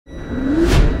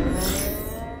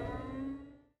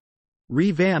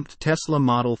Revamped Tesla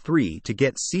Model 3 to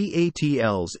get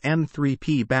CATLs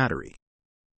M3P battery.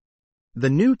 The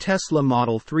new Tesla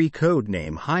Model 3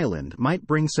 codename Highland might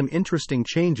bring some interesting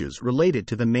changes related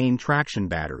to the main traction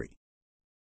battery.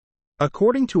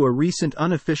 According to a recent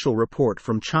unofficial report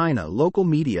from China local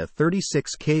media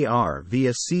 36KR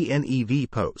via CNEV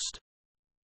Post,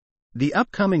 the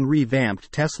upcoming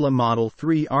revamped Tesla Model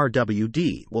 3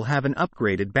 RWD will have an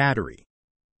upgraded battery.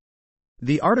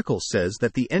 The article says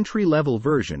that the entry-level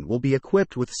version will be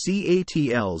equipped with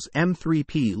CATL's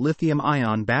M3P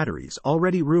lithium-ion batteries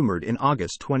already rumored in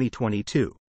August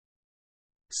 2022.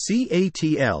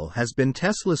 CATL has been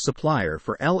Tesla's supplier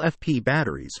for LFP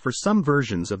batteries for some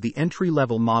versions of the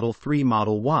entry-level Model 3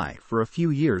 Model Y for a few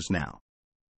years now.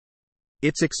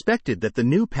 It's expected that the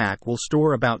new pack will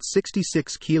store about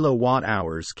 66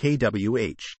 kWh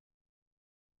kWh.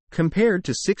 Compared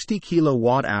to 60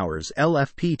 kWh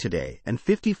LFP today and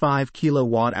 55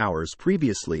 kWh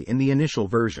previously in the initial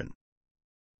version.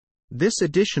 This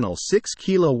additional 6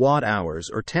 kWh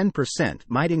or 10%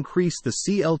 might increase the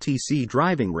CLTC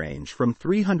driving range from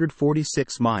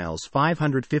 346 miles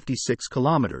 556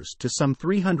 kilometers to some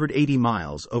 380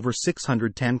 miles over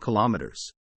 610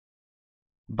 kilometers.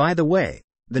 By the way,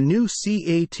 the new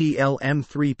CATL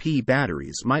M3P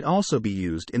batteries might also be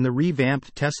used in the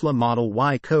revamped Tesla Model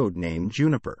Y code name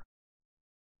Juniper,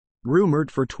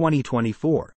 rumored for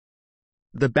 2024.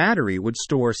 The battery would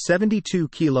store 72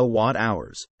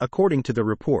 kWh, according to the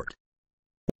report.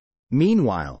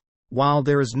 Meanwhile, while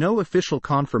there is no official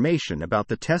confirmation about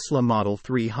the Tesla Model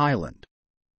 3 Highland,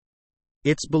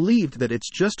 it's believed that it's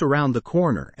just around the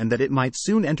corner and that it might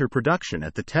soon enter production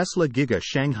at the Tesla Giga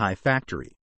Shanghai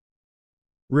factory.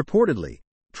 Reportedly,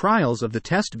 trials of the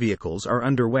test vehicles are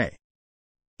underway.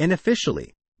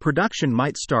 Unofficially, production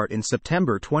might start in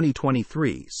September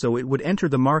 2023, so it would enter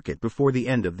the market before the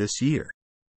end of this year.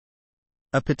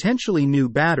 A potentially new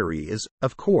battery is,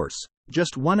 of course,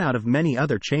 just one out of many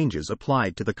other changes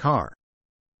applied to the car.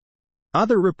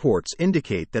 Other reports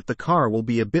indicate that the car will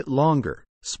be a bit longer,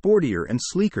 sportier and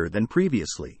sleeker than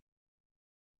previously.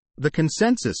 The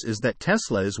consensus is that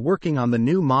Tesla is working on the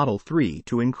new Model 3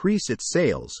 to increase its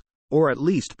sales, or at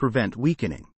least prevent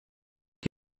weakening,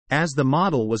 as the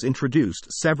model was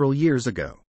introduced several years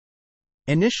ago.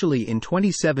 Initially in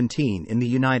 2017 in the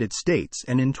United States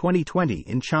and in 2020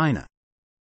 in China.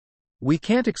 We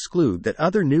can't exclude that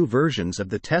other new versions of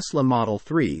the Tesla Model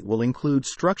 3 will include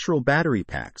structural battery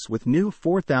packs with new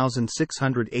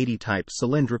 4680 type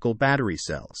cylindrical battery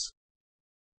cells,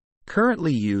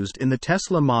 currently used in the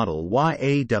Tesla Model Y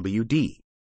AWD.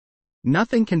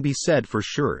 Nothing can be said for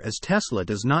sure as Tesla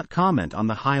does not comment on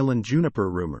the Highland Juniper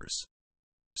rumors.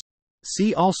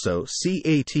 See also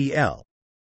CATL.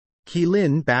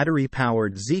 Highland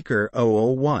battery-powered Zeekr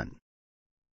 001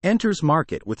 enters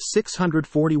market with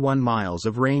 641 miles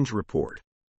of range report.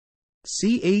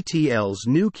 CATL's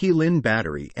new Highland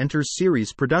battery enters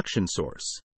series production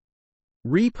source.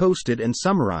 Reposted and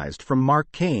summarized from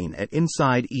Mark Kane at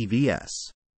Inside EVS.